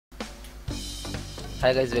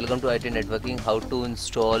Hi guys, welcome to IT Networking. How to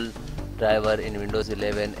install driver in Windows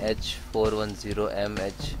 11 h410m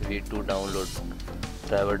h v2 download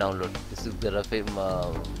driver download. This is the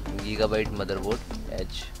gigabyte motherboard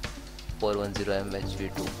h410m h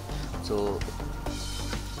v2. So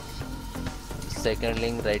second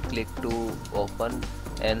link, right click to open,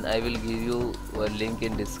 and I will give you a link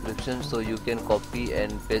in description so you can copy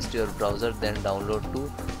and paste your browser, then download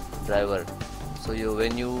to driver. So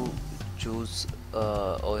when you choose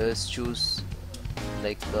OS, choose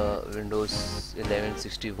like Windows 11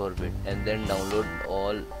 64-bit, and then download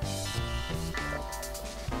all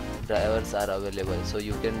drivers are available, so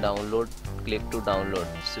you can download. Click to download.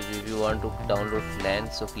 So if you want to download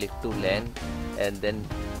LAN, so click to LAN and then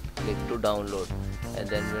click to download, and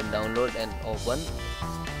then when download and open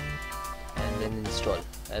and then install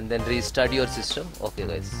and then restart your system. Okay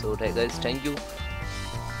guys, so guys, thank you.